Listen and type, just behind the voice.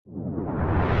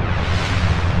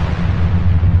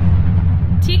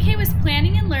TK was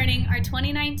planning and learning our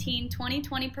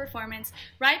 2019-2020 performance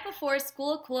right before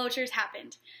school closures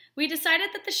happened. We decided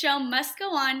that the show must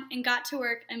go on and got to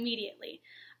work immediately.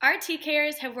 Our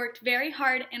TKers have worked very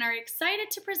hard and are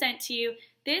excited to present to you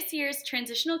this year's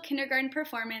transitional kindergarten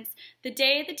performance, the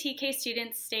day the TK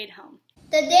students stayed home.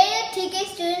 The day the TK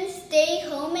students stayed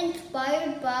home,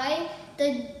 inspired by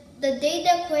the day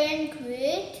the Aquarium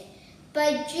created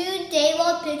by Jude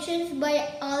Daywall, pictures by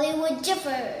Hollywood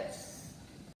Jiffers.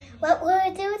 What will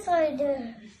we do with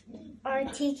our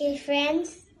TK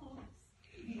friends?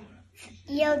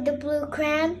 Yell the blue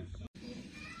crayon.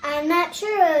 I'm not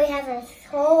sure, we have a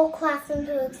whole classroom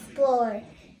to explore.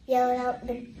 Yell out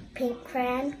the pink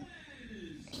crayon.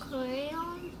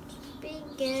 Crayons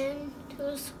began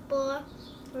to explore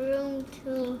room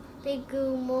 2. They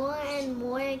grew more and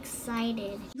more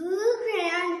excited. Blue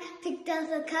Crayon picked up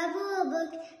a couple of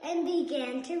books and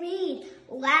began to read.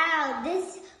 Wow,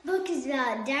 this book is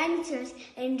about dinosaurs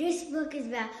and this book is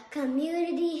about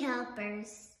community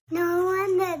helpers. No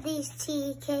wonder these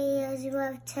TKers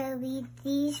love to read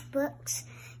these books.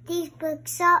 These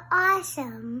books are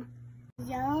awesome.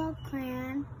 Yellow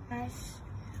crayon brush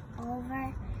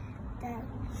over the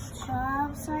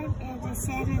straw soap and the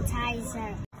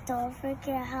sanitizer. Don't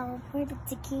forget how important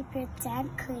to keep your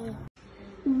tank clean.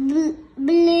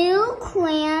 Blue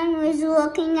crayon was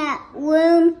looking at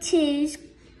room 2's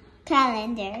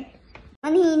calendar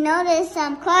when he noticed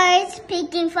some cards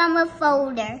peeking from a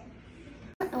folder.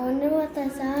 I wonder what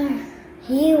those are.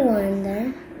 He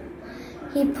wondered.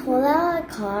 He pulled out a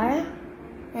card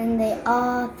and they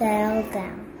all fell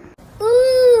down.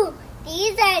 Ooh!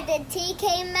 These are the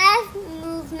TK Math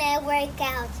Movement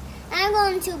workouts. I'm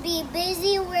going to be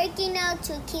busy working out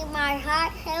to keep my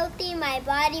heart healthy, my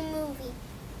body moving.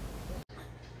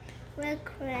 We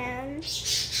began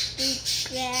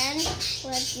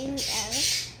working out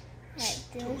at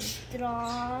the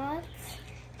straws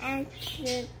and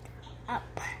stood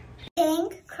up.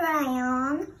 Pink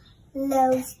crayon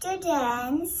loves to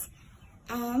dance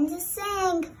and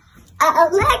sing.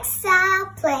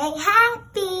 Alexa, play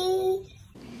happy.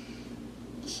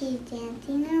 She's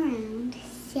dancing around,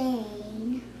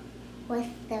 saying,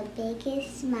 with the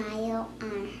biggest smile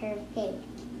on her face.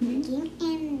 Singing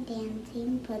and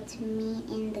dancing puts me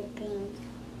in the green.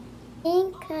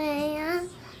 Pink crayon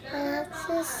loves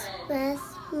to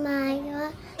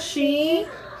smile. She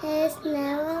has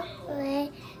never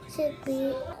afraid to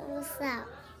be herself.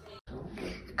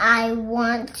 I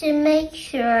want to make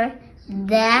sure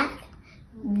that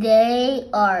they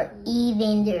are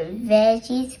eating their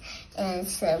veggies and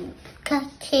some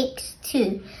cupcakes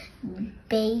too.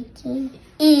 Baking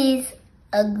is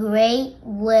a great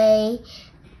way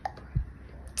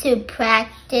to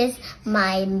practice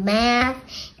my math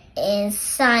and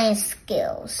science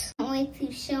skills. I want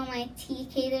to show my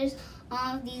TKers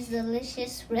all of these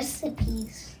delicious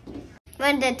recipes.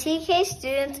 When the TK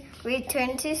students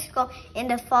returned to school in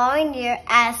the following year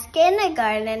as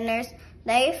kindergarteners,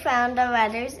 they found the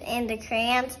letters and the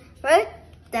crayons, wrote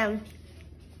them.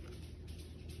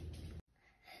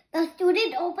 The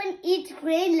student opened each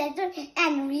grade letter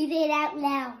and read it out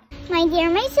loud. My dear,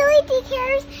 my silly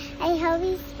TKers, I hope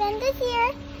you spend this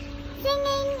year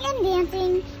singing and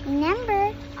dancing.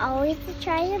 Remember, always to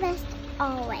try your best,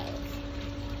 always.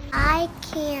 I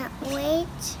can't wait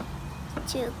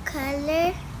to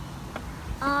color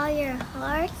all your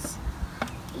hearts,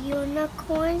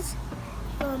 unicorns,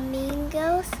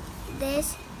 flamingos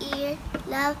this year.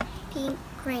 Love, Pink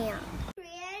Crayon.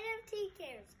 Creative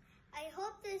TKers, I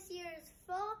hope this year is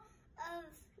full of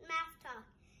math talk.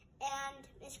 And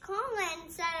Ms. Coleman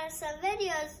sent us some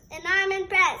videos and I'm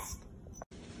impressed.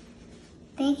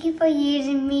 Thank you for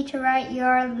using me to write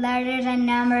your letters and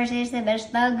numbers. It's the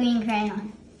best. Love, Green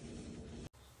Crayon.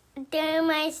 They're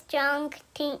my strong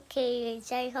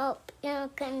TKers. I hope you'll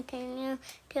continue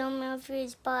to move your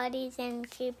bodies and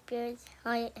keep your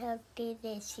heart healthy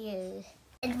this year.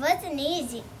 It wasn't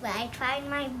easy, but I tried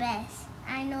my best.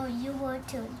 I know you will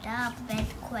too. Love, Red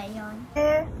Crayon.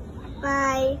 They're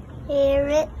my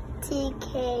favorite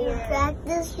TKers.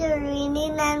 Practice your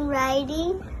reading and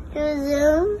writing through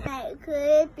Zoom. I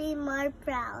couldn't be more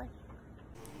proud.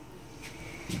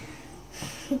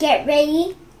 Get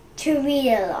ready to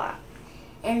read a lot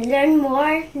and learn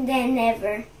more than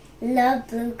ever. Love,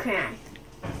 Blue Crayon.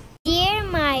 Dear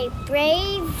my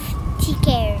brave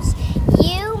TKers,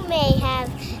 you may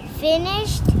have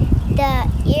finished the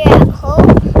year at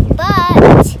home,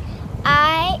 but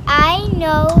I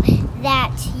know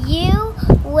that you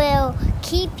will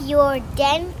keep your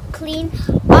den clean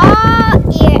all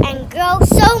year and grow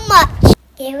so much.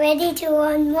 Get ready to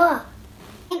learn more.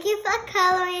 Thank you for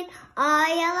coloring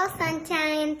all yellow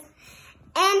sunshines,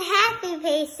 and happy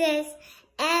faces,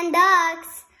 and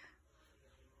dogs.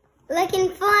 Looking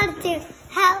forward to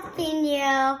helping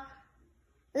you.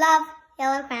 Love,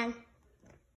 Yellow Crown.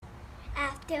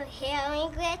 After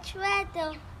hearing rich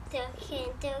riddle, the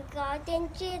kindergarten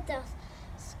jitters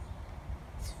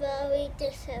slowly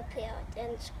disappeared,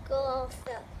 and school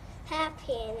felt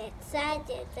happy and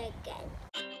excited again.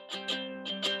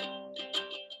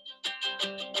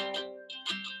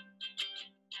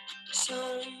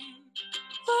 Somewhere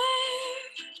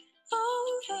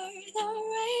over the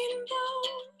rainbow,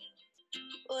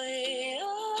 way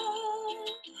up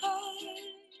high,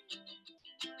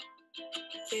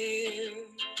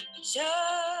 there's a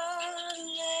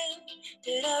land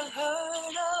that I've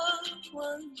heard of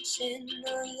once in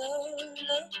a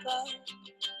lullaby.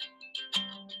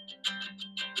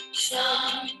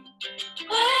 Somewhere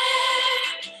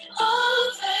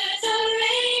over the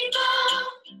rainbow,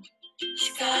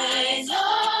 skies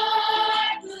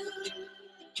are blue,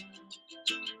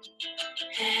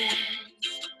 and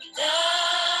the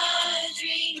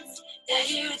dreams that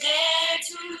you dare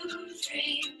to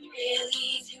dream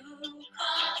really do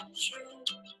come true.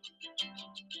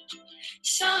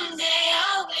 Someday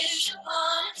I'll wish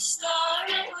upon a star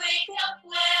and wake up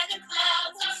where the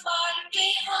clouds are far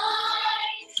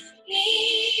behind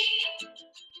me,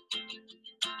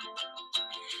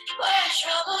 where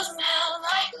troubles melt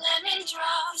like lemon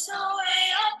drops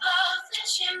away above the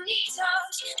chimney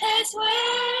tops. That's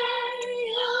where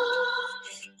you'll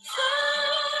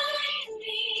find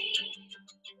me.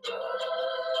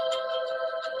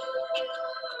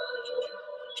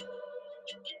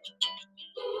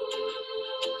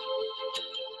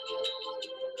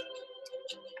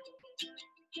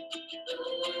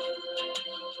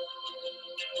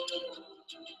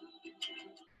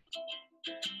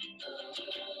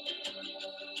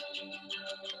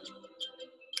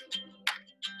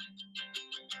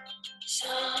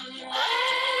 Somewhere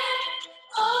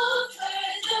over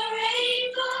the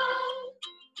rainbow,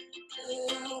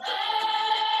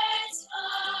 bluebirds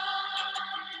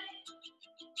fly.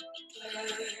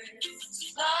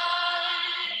 Birds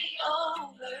fly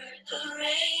over the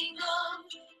rainbow.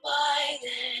 Why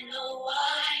then, oh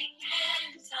why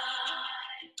can't I?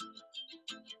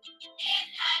 If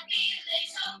happy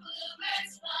little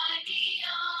bluebirds fly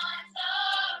beyond the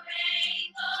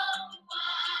rainbow,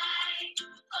 why,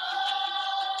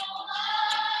 oh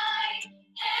why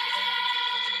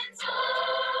can't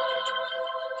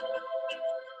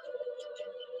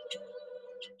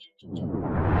I?